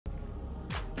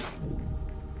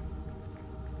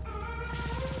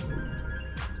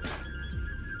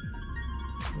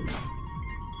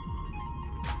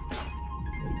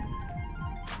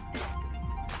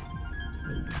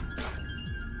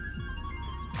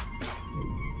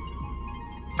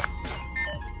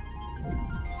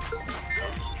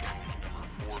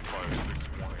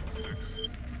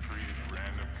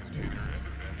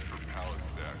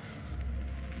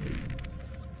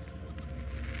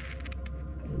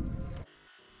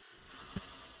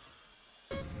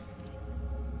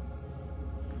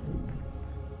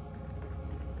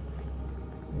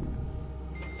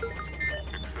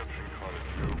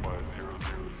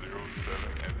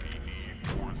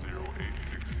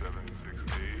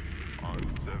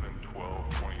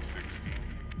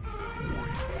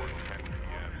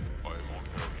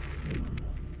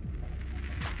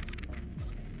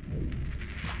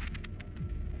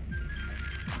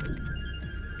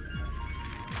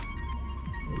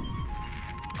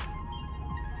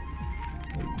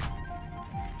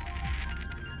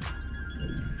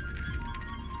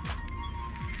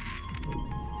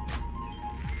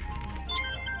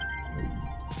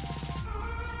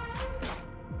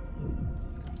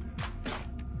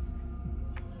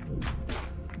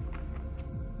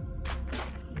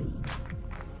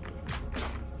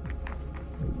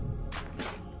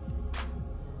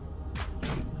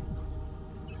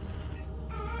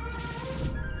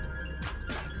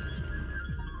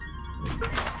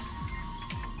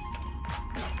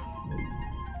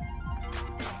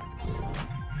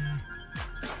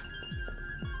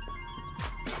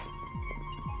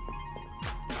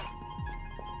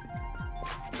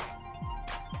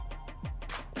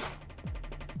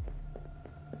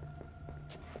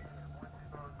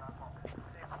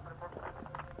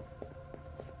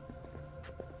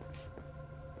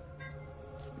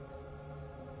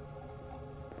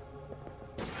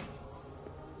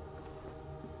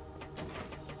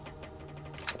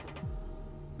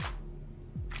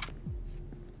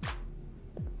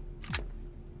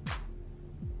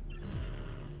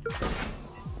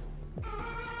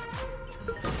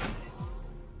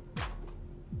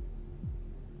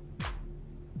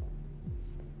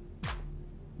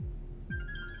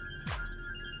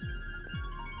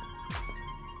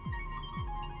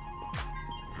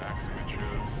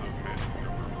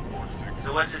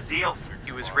So what's his deal?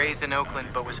 He was raised in Oakland,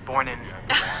 but was born in...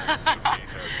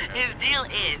 His deal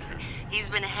is, he's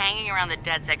been hanging around the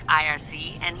DedSec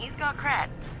IRC, and he's got cred.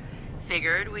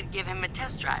 Figured we'd give him a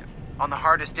test drive. On the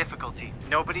hardest difficulty.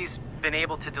 Nobody's been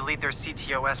able to delete their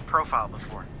CTOS profile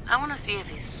before. I want to see if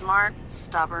he's smart,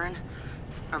 stubborn,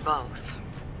 or both.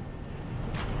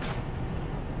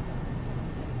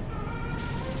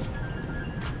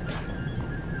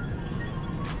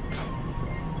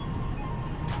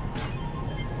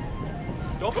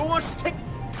 Who wants to take...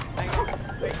 Hang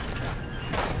on, wait.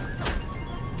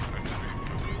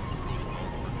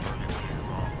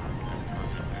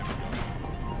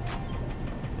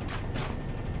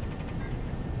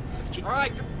 All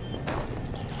right.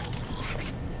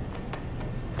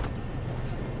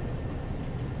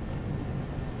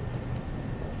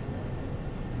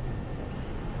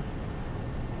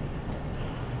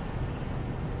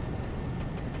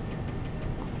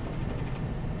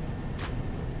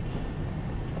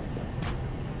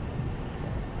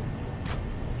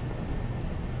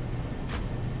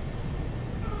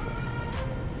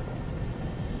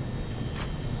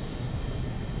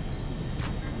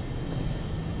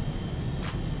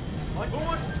 Who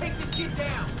wants to take this kid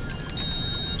down?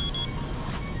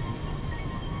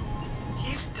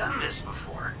 He's done this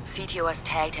before. CTOS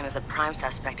tagged him as the prime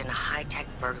suspect in a high-tech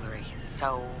burglary,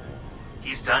 so...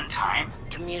 He's done time?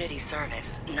 Community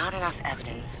service. Not enough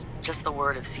evidence. Just the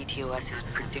word of CTOS's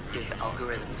predictive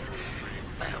algorithms.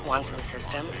 Once in the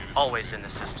system... Always in the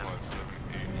system.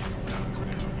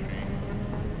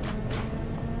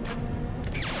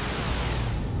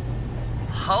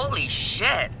 Holy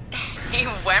shit! He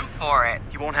went for it.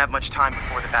 You won't have much time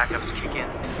before the backups kick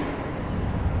in.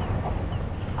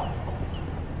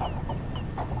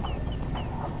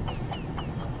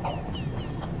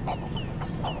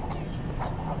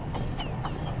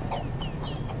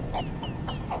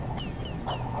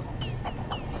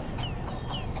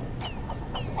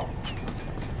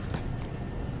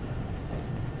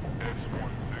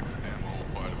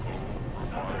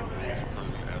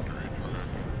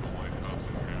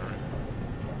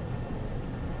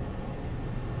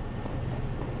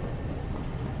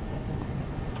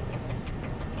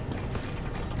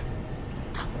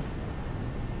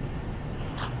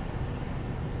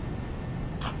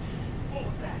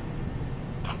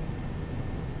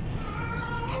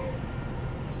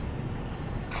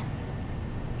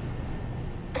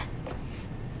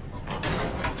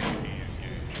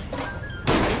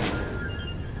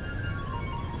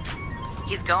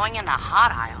 He's going in the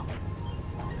hot aisle.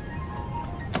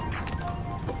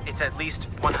 It's at least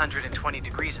 120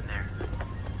 degrees in there.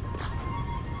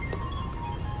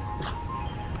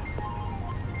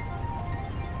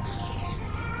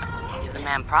 Give the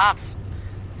man props.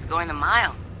 He's going the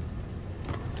mile.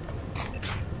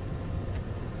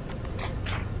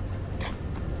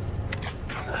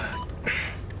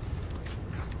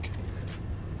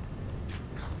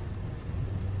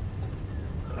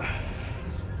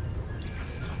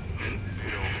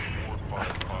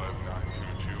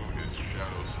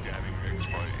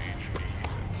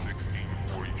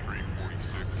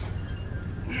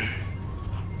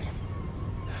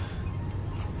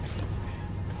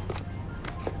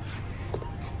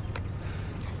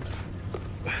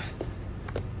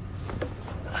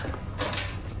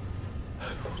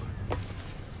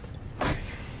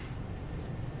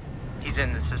 He's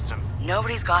in the system.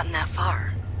 Nobody's gotten that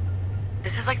far.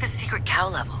 This is like the secret cow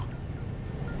level.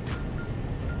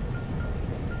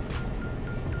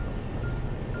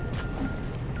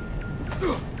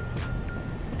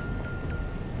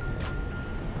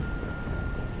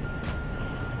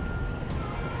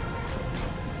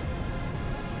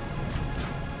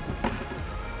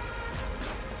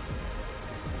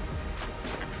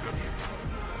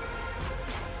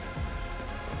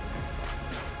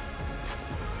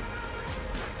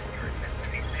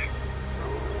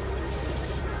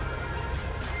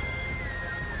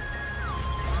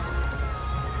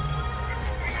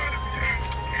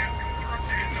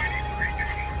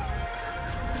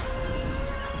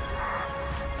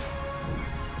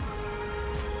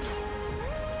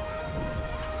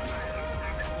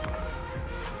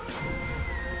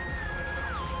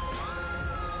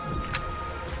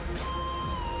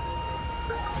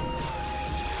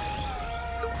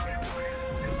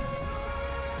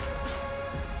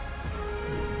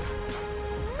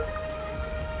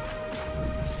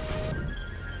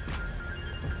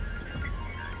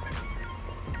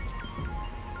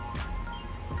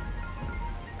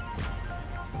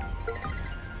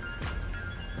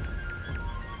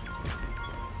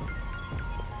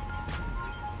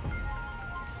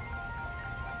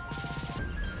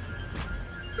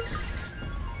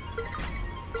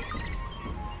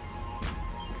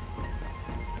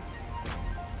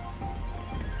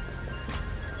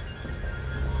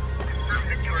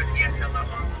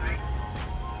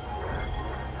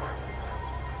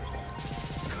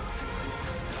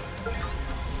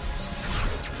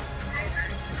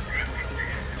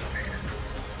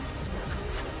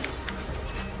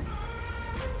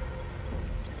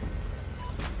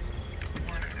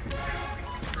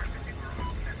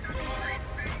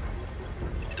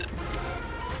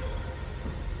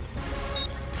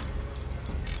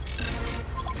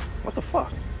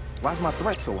 Why's my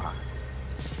threat so high?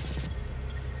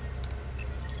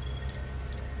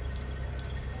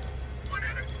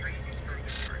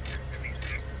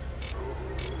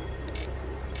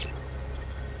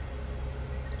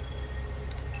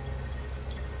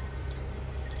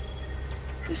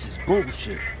 This is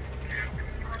bullshit.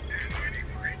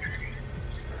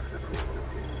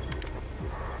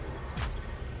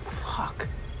 Fuck.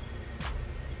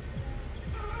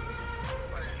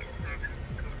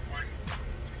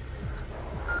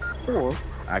 Or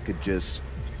I could just...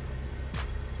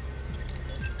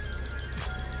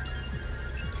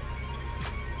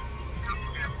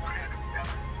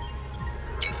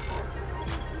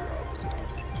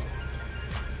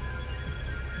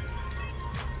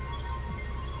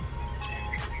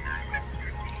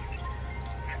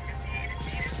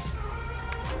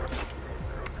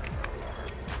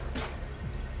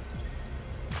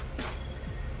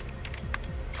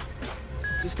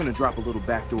 Just gonna drop a little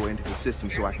backdoor into the system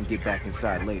so I can get back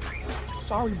inside later.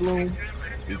 Sorry, Bloom.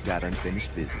 We've got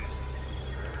unfinished business.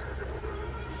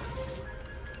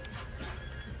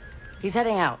 He's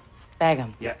heading out. Bag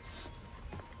him. Yep.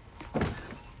 Ethan's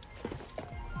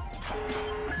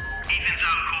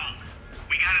out cold.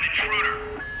 We got an intruder.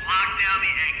 Lock down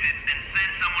the exits and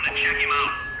send someone to check him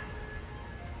out.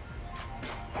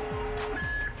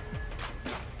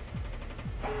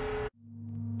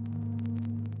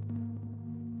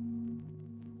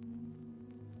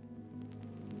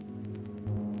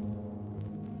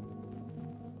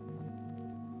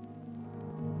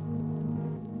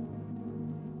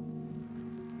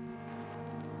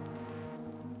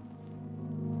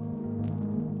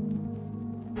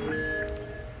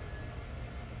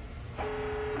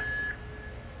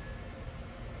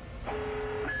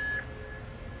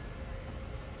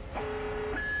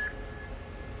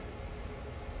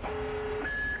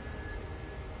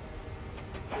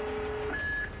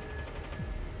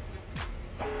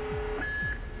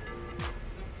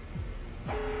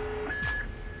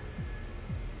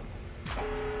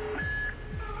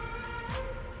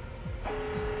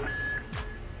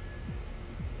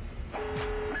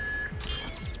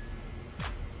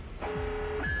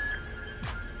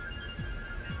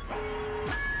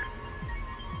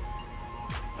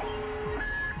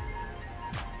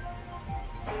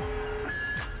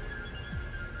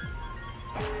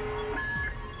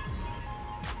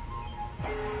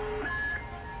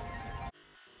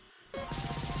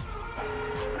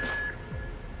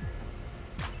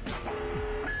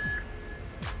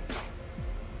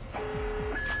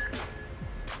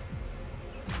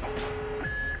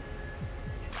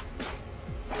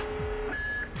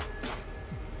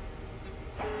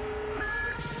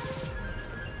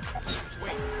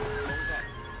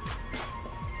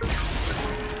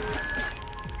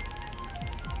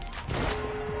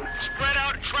 Spread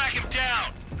out and track him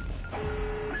down!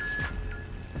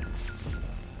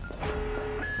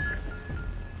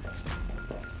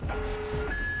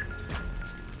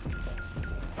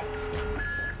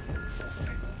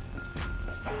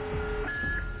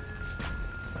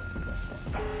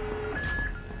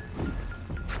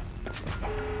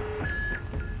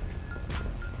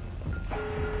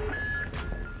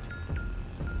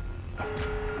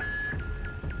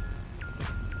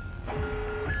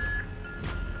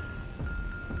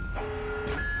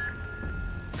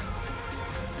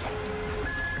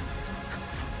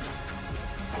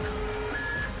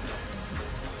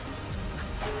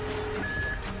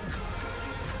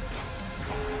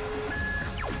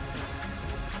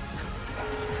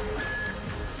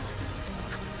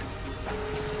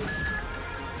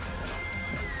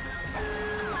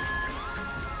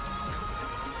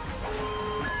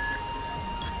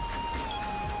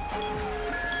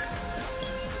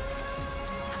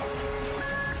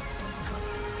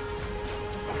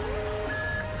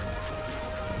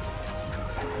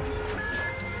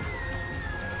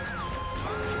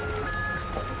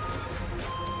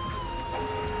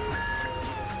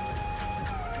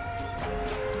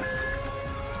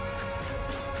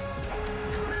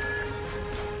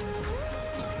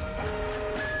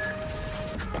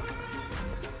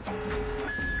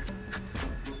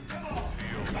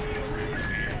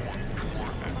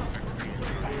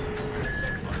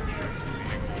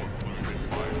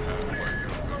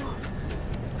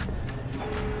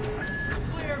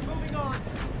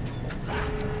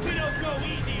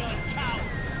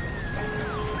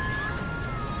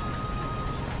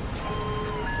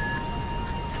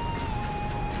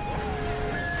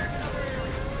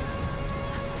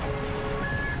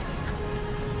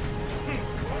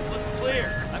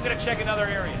 Check another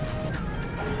area.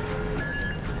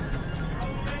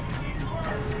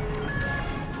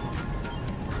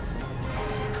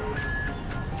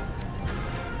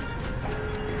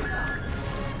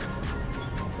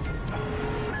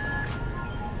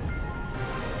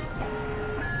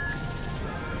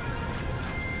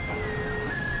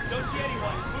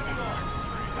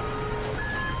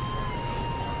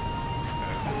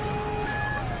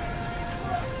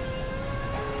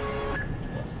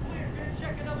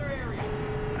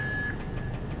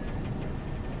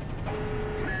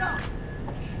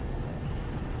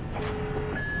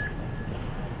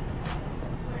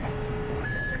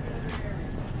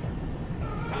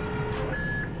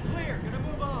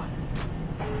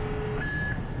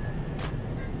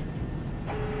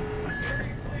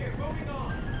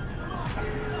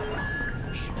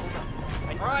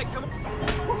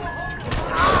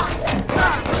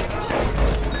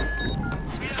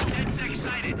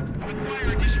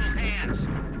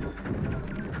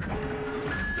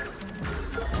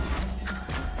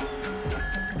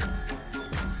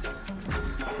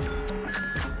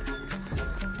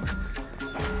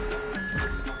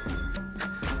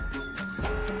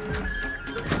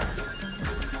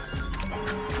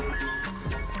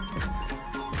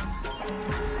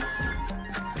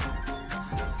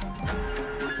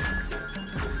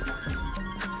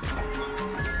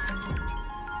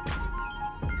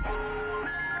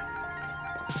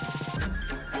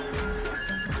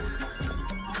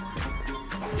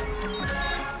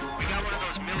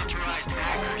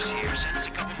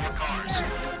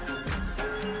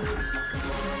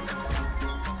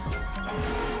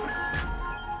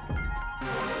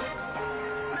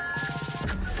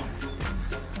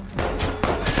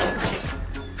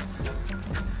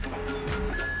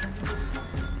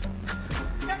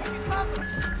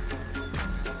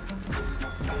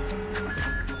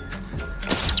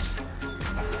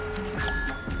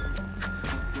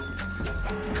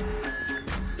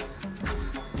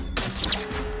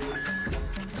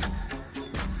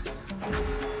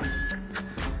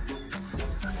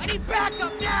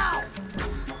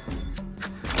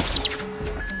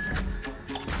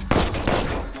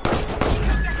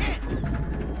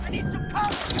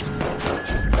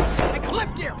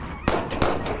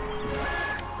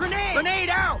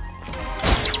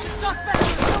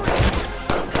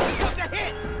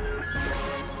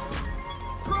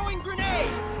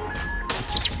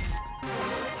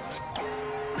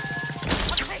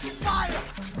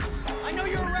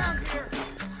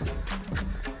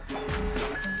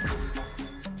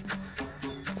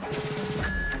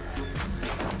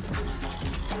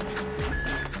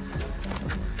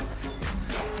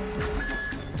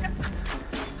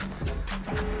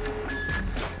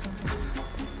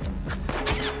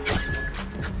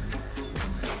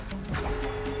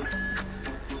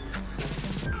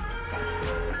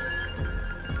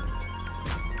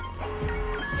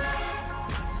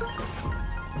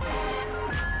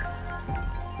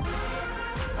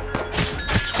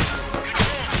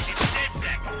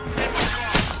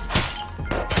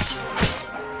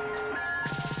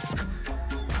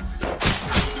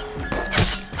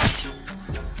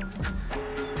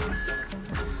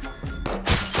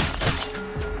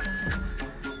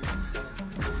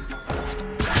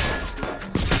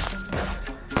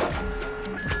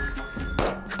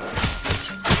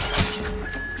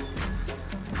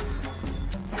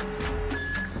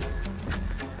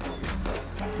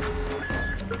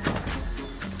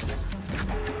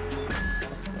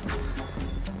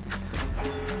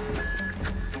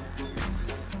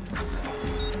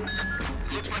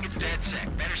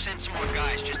 Some more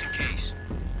guys, just in case.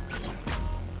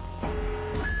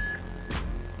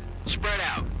 Spread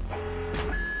out.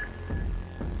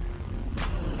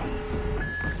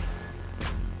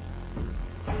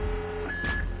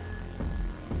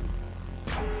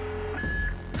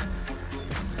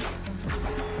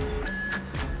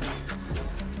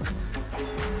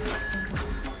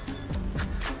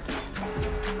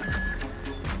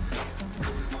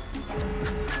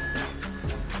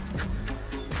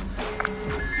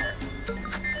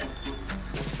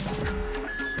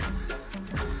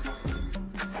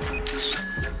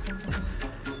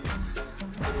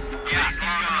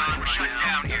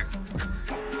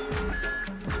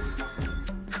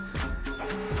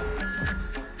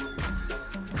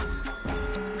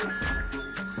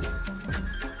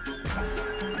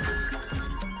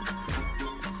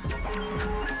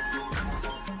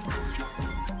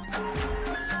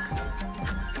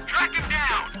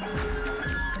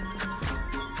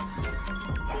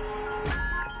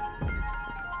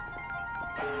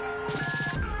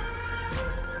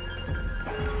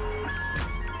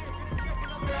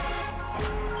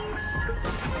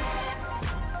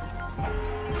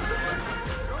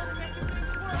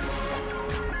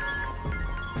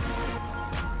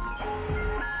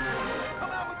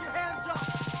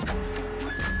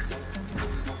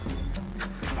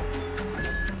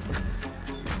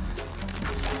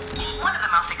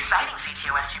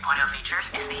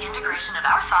 integration of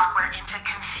our software into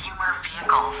consumer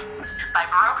vehicles. By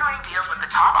brokering deals with the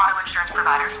top auto insurance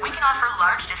providers, we can offer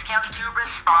large discounts to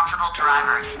responsible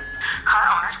drivers. Car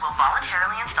owners will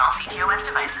voluntarily install CTOS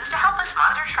devices to help us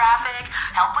monitor traffic,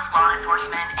 help with law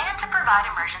enforcement, and to provide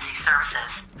emergency services.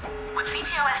 With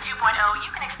CTOS 2.0,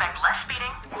 you can expect less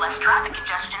speeding, less traffic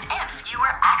congestion, and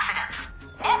fewer accidents.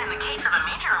 And in the case of a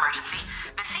major emergency,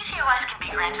 the CTOS can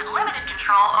be granted limited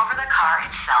control over the car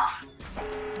itself.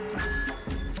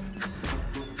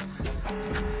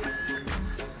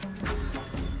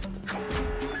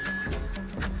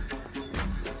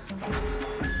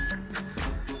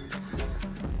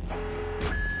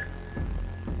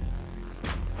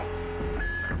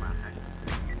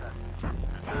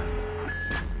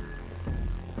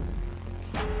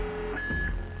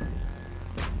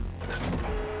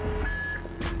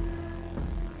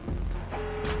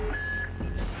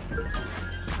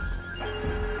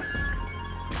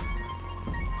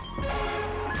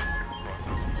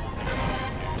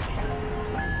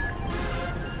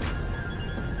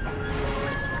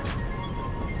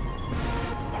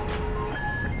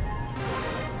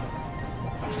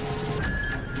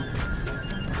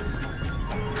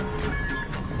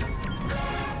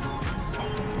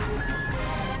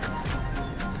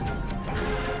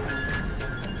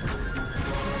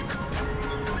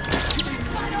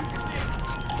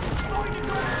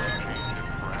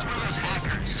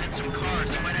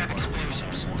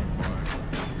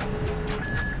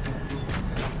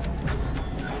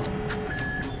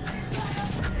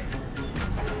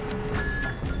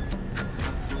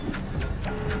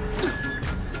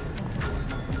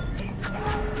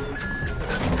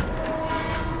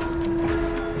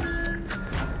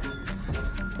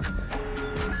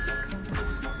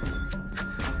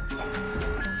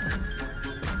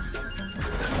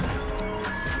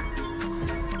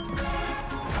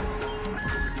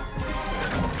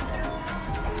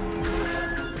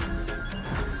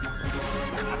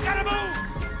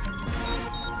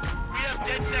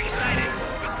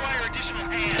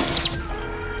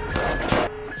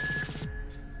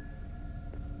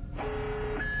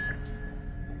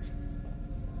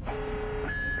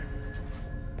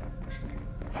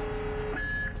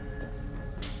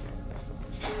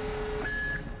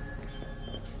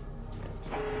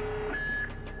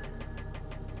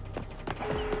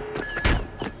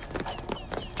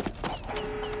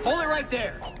 Hold it right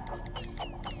there.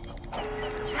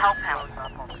 Help him.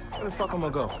 Where the fuck am I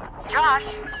gonna go? Josh!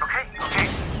 Okay.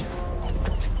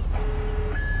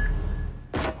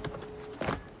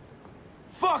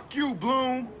 Fuck you,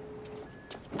 Bloom!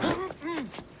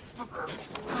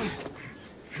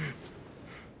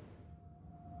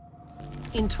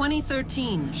 In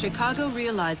 2013, Chicago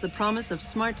realized the promise of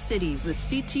smart cities with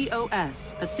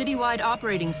CTOS, a citywide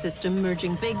operating system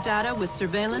merging big data with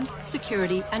surveillance,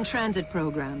 security, and transit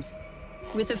programs.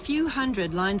 With a few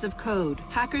hundred lines of code,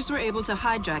 hackers were able to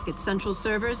hijack its central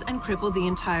servers and cripple the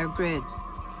entire grid.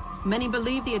 Many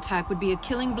believed the attack would be a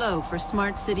killing blow for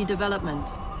smart city development.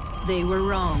 They were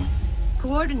wrong.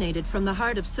 Coordinated from the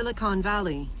heart of Silicon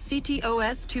Valley,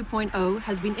 CTOS 2.0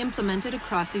 has been implemented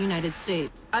across the United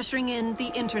States, ushering in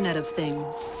the Internet of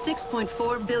Things.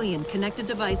 6.4 billion connected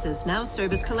devices now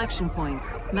serve as collection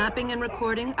points, mapping and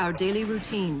recording our daily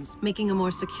routines, making a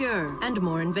more secure and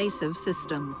more invasive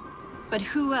system. But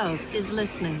who else is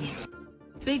listening?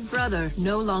 Big Brother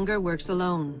no longer works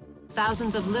alone.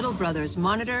 Thousands of little brothers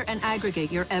monitor and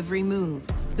aggregate your every move,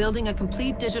 building a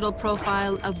complete digital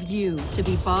profile of you to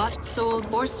be bought, sold,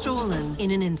 or stolen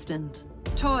in an instant.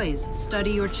 Toys study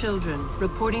your children,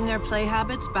 reporting their play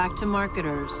habits back to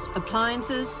marketers.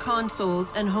 Appliances,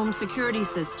 consoles, and home security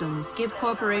systems give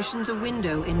corporations a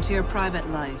window into your private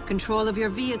life. Control of your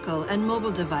vehicle and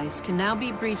mobile device can now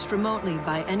be breached remotely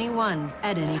by anyone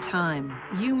at any time.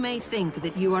 You may think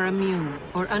that you are immune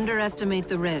or underestimate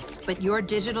the risk, but your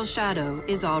digital shadow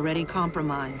is already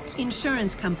compromised.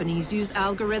 Insurance companies use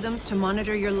algorithms to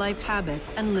monitor your life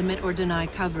habits and limit or deny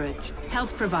coverage.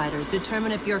 Health providers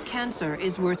determine if your cancer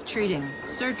is worth treating.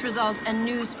 Search results and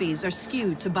news feeds are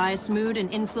skewed to bias mood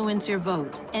and influence your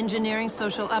vote, engineering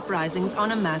social uprisings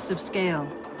on a massive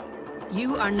scale.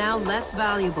 You are now less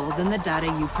valuable than the data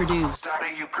you produce.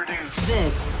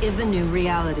 This is the new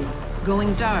reality.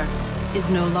 Going dark is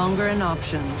no longer an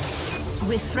option.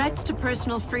 With threats to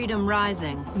personal freedom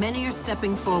rising, many are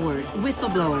stepping forward.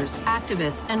 Whistleblowers,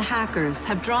 activists, and hackers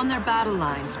have drawn their battle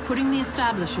lines, putting the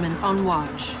establishment on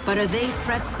watch. But are they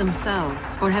threats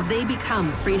themselves, or have they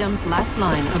become freedom's last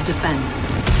line of defense?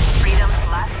 Freedom's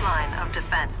last line of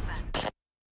defense.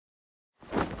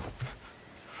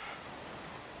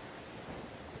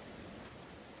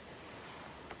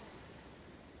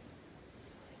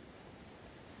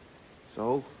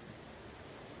 So,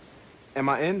 am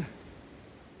I in?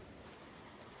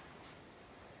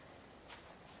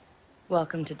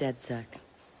 Welcome to DedSec.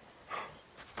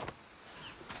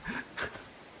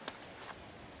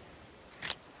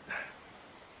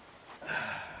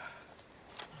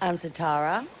 I'm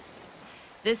Satara.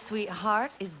 This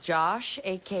sweetheart is Josh,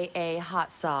 aka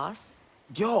Hot Sauce.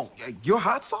 Yo, your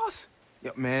hot sauce?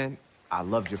 Yo, man, I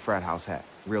loved your frat house hat.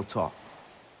 Real talk.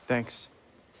 Thanks.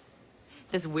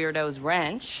 This weirdo's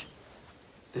Wrench.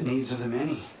 The needs of the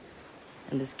many.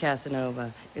 And this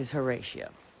Casanova is Horatio.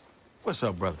 What's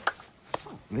up, brother? What's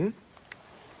up, man?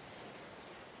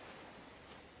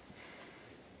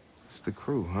 It's the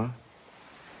crew, huh?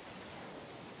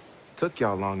 Took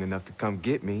y'all long enough to come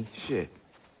get me. Shit.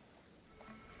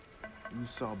 You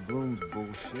saw Bloom's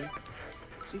bullshit.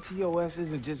 CTOS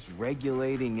isn't just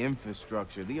regulating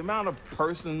infrastructure. The amount of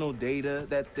personal data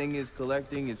that thing is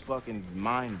collecting is fucking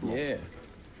mind-blowing. Yeah.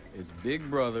 It's Big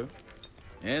Brother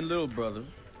and Little Brother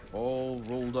all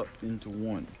rolled up into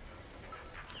one.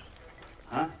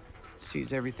 Huh?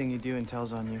 Sees everything you do and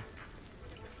tells on you.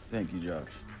 Thank you, Josh.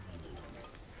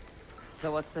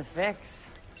 So what's the fix?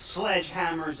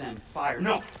 Sledgehammers and fire.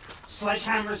 No!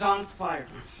 Sledgehammers on fire.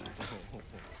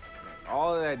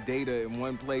 All of that data in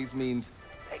one place means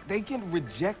they can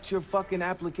reject your fucking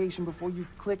application before you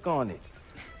click on it.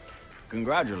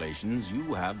 Congratulations,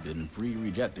 you have been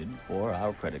pre-rejected for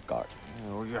our credit card.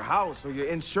 Or your house, or your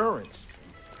insurance.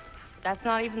 That's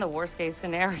not even the worst case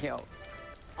scenario.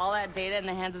 All that data in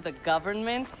the hands of the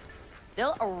government,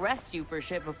 they'll arrest you for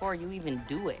shit before you even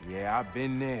do it. Yeah, I've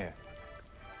been there.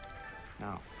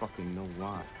 Now I fucking know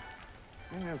why.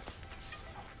 Man,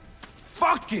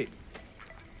 fuck it!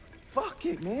 Fuck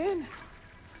it, man.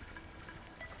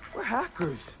 We're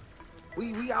hackers.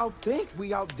 We outthink,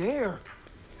 we out dare.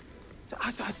 I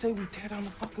say we tear down the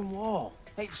fucking wall.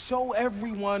 Hey, show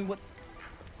everyone what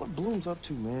Bloom's up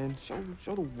to, man.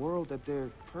 Show the world that their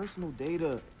personal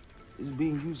data is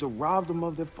being used to rob them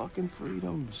of their fucking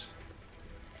freedoms.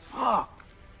 Fuck.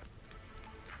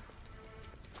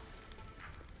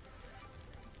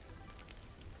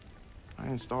 I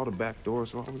installed a back door,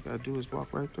 so all we gotta do is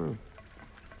walk right through.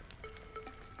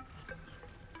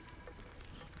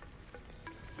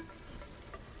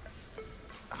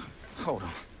 Hold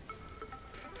on.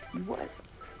 You what?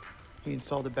 He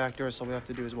installed the back door, so all we have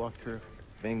to do is walk through.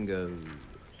 Bingo.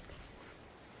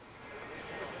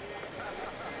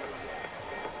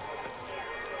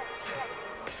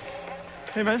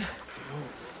 Hey, man.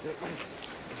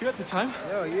 You got the time?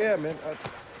 Oh, yeah, man.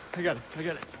 I got it.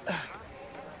 It's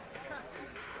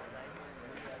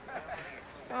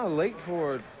kind of late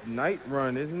for a night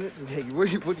run, isn't it? Hey,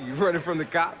 what are you running from the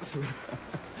cops?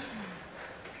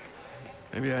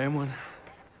 Maybe I am one.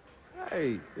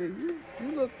 Hey, you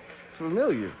look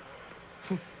familiar.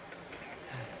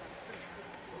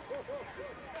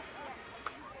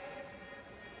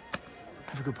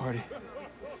 Have a good party.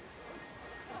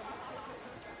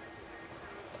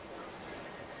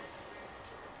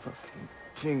 Fucking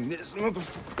ping this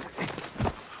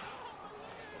motherfucker.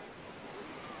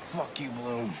 Fuck you,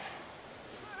 Bloom.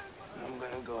 I'm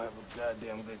gonna go have a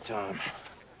goddamn good time.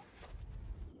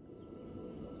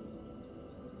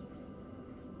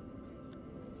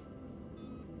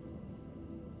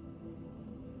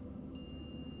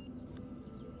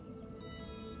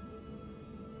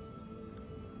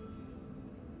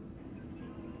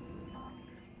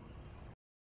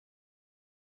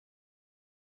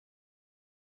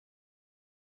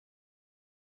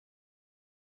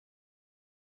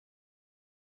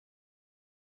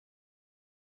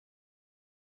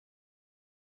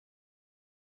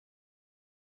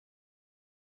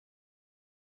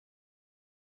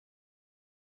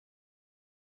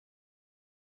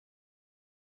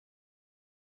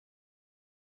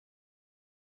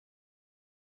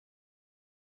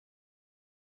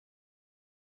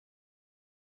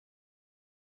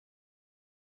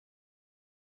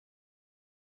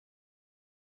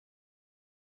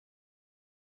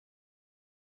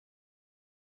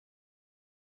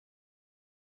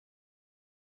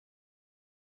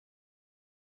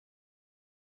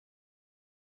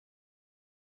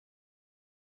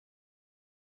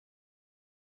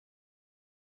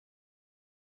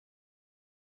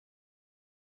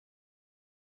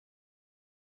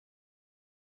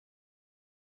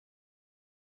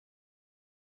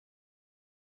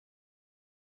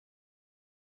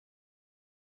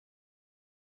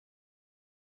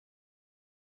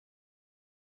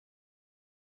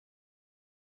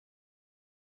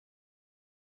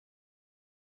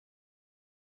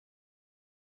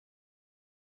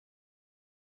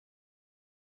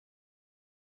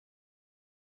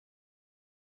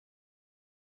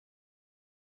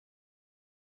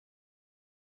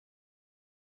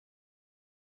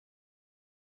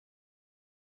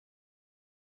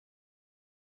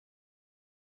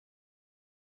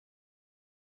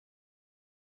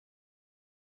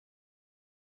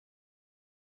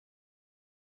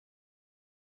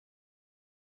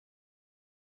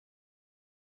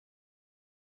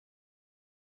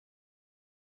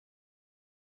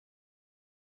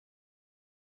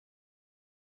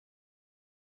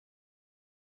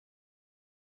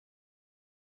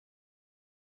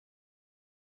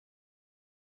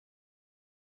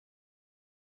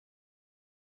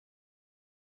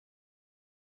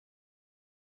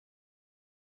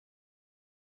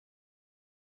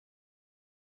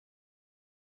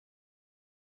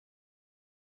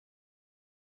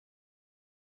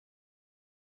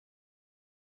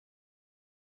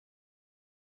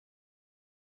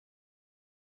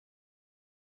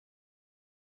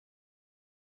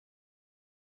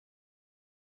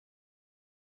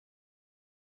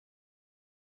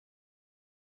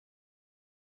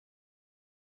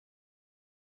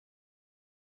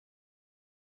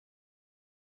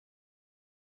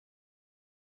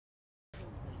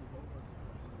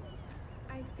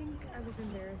 think I was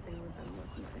embarrassing with them,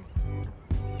 wasn't I?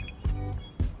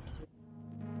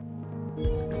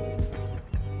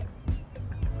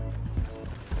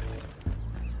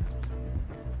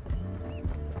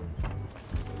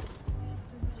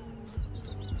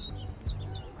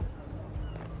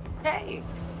 Hey!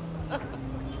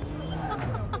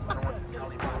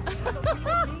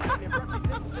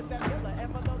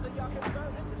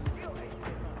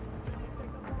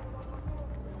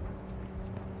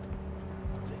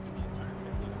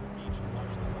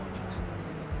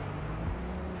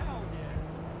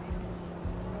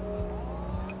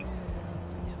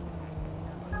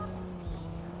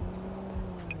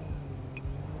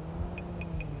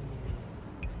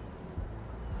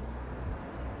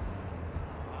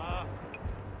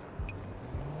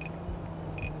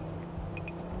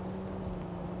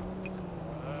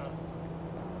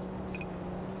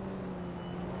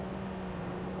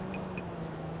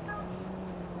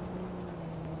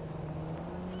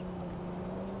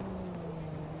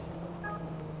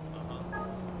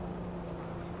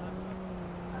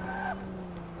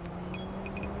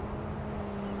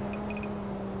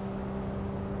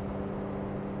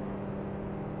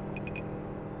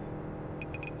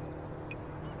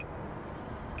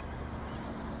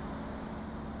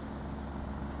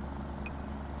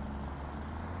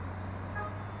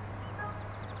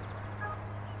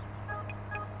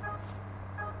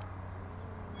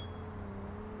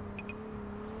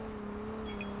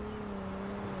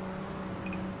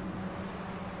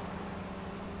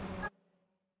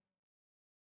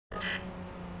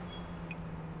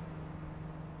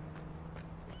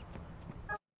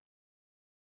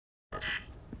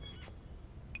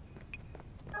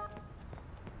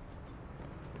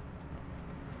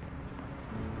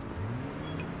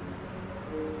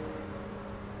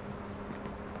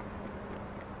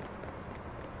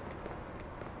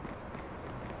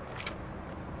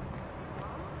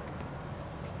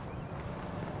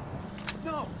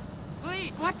 No!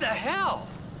 Please! What the hell?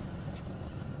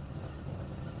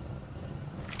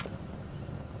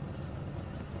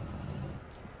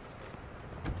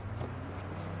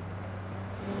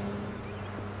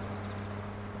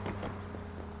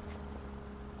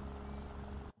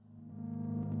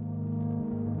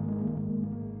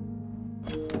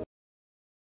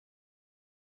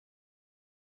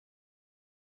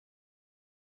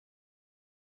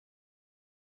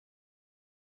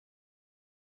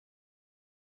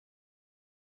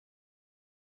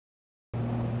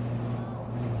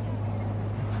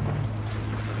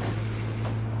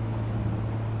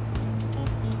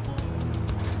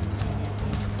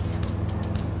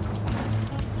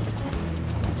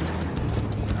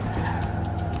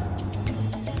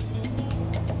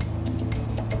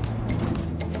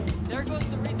 There goes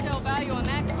the resale value on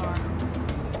that car.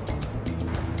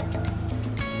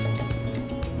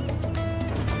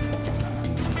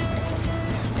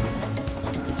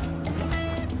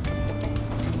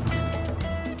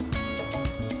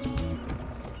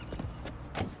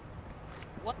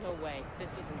 What? No way.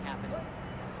 This isn't happening.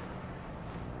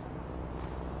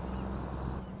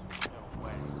 No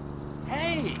way.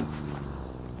 Hey!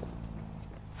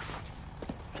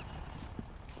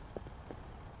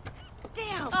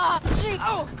 Damn! Ah, gee!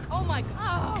 Oh! Oh my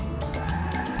god! Oh.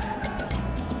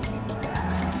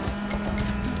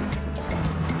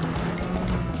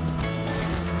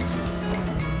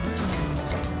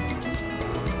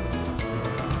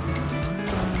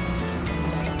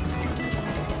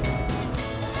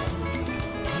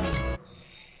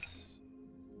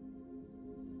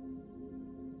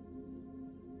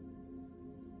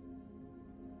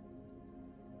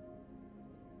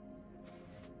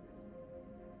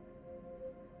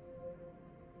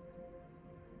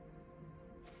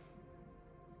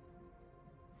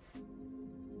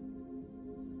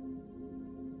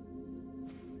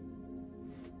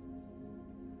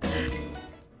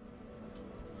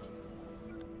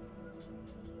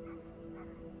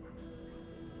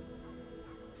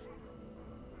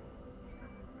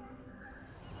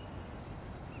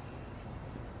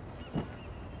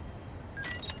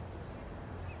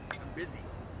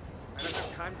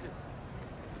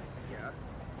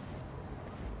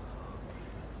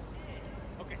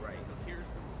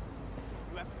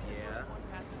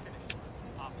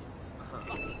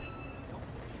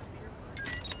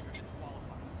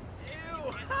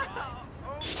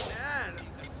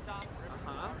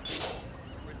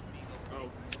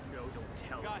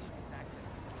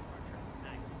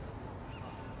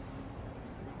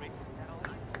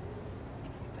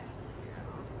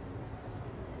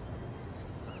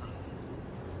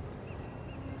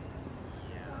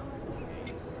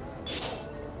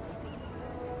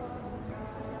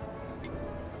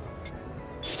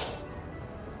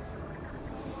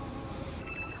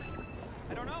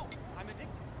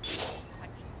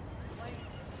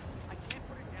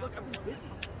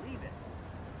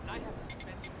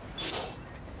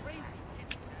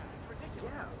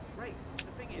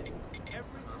 is,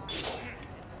 every time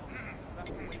you have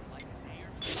to wait like a day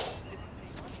or two, didn't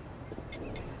pay money.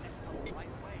 The next level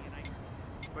right away, and I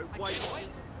can't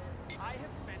wait. I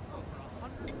have spent over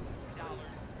 $150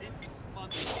 this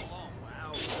month alone.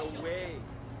 Wow, no way.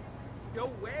 No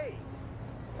way.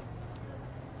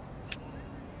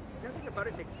 Nothing about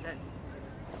it makes sense.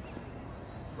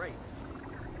 Right.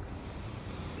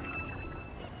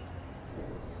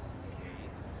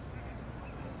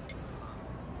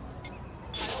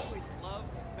 I always love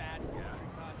bad poetry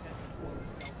contests and Slaughter's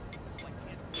Scout, so I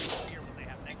can't wait to hear what they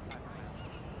have next time around.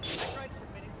 I tried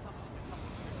submitting something a couple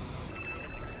of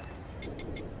years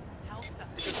ago. How sad.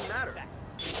 It doesn't matter.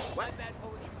 What? My bad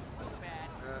poetry was so bad,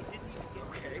 it didn't even get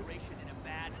consideration in a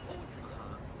bad poetry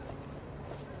contest.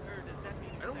 Or does that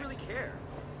mean I don't really care.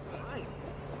 Fine.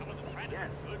 I wasn't trying to be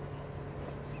good.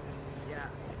 Yeah.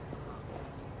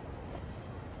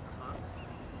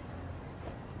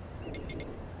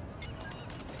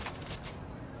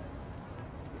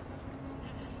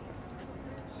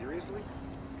 Seriously?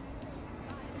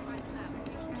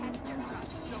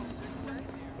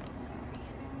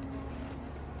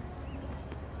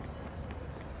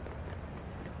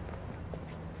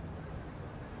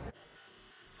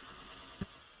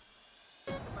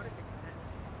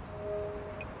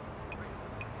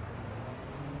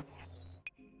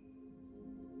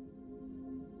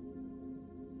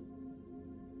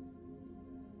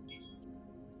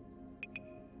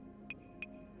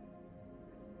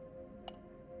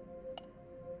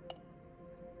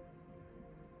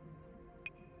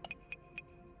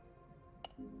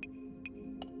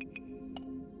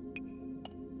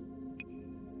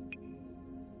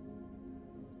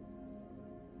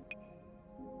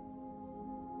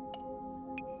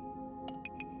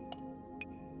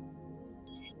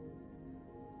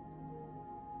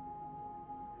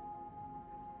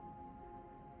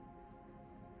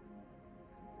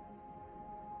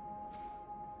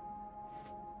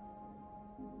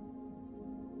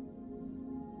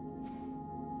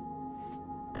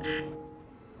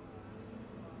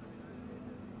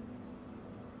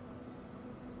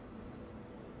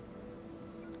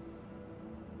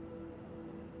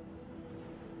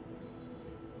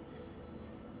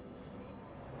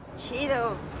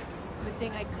 Chido. Good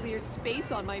thing I cleared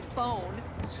space on my phone.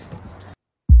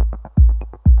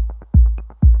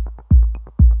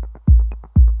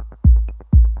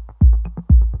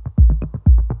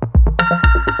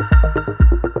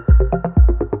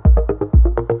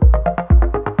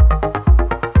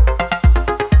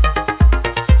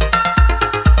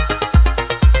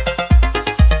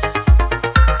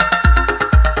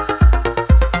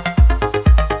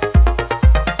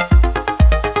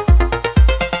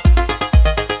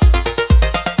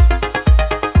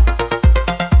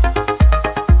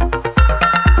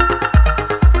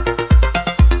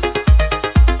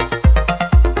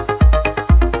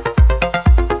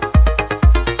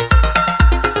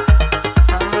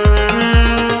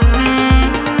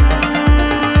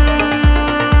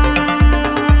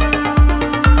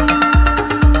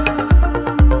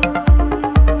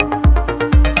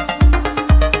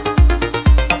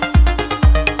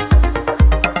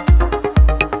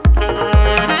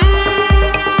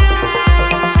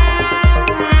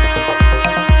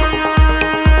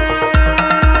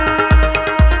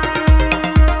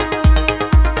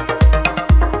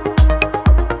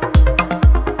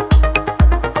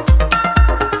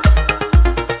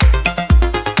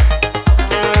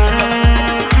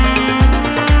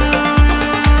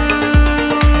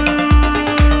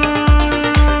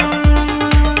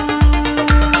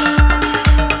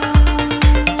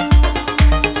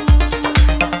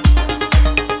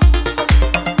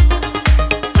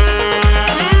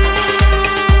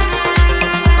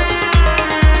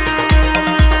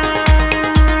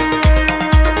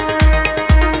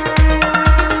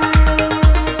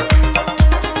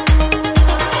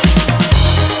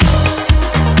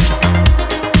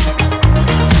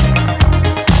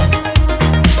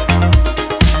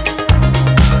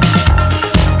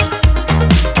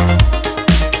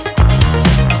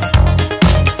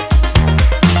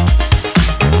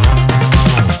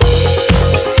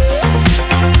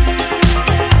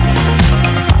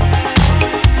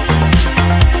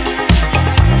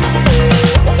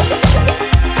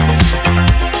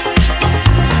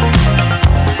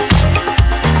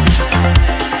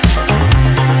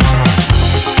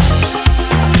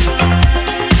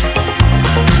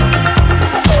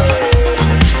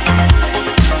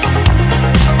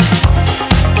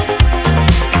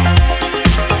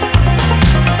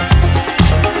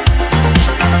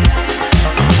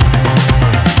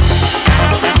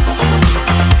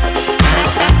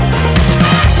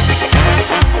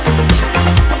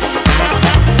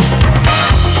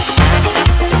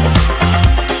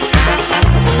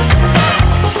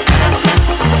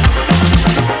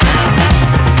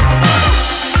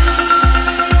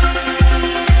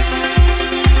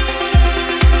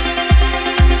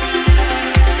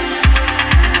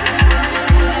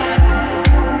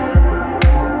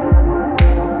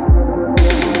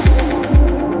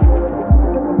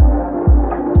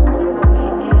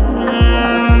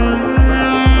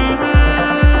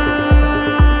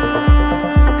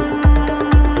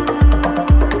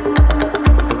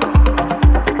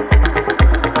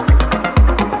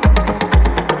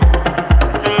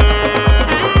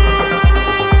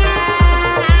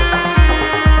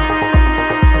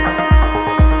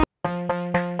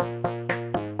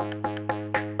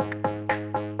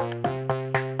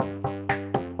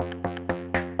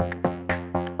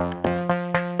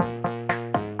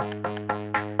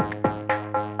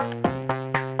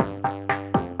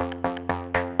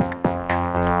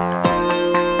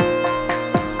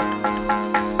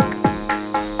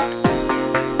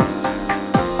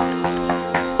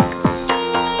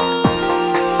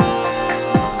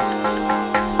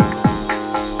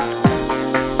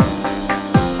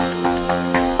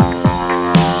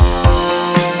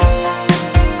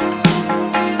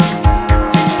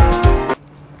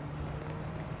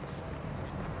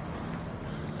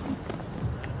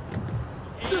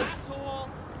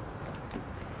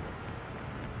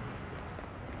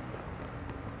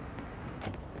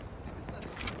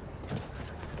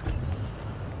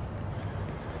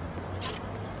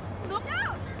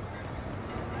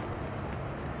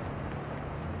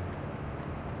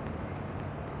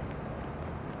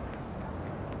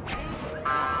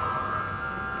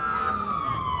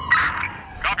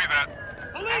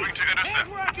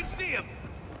 see him!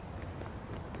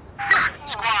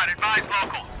 Squad, advise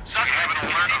local. Suspect have an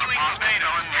alert on a possible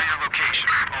felon near your location.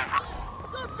 Over.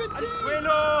 Al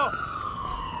suelo!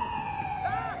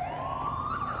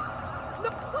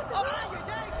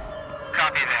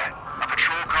 Copy that. A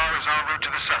patrol car is en route to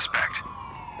the suspect.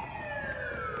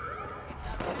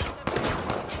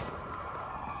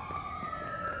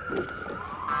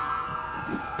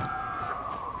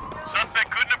 Suspect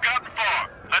couldn't have gotten far.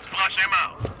 Let's flush him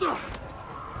out.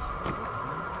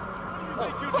 We're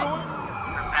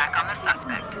back on the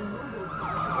suspect.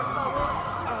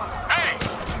 Hey!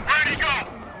 Where'd he go?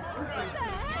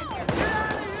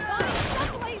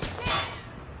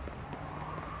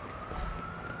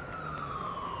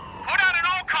 Put out an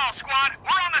all-call, squad.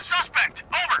 We're on the suspect.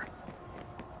 Over.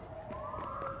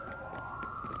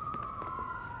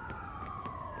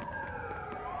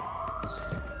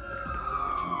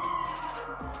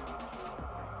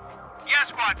 Yeah,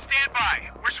 squad, stand by.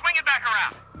 We're swinging back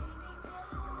around.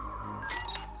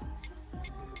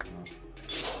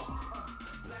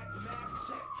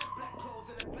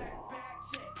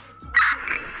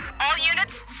 All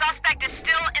units, suspect is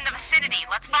still in the vicinity.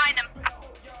 Let's find him.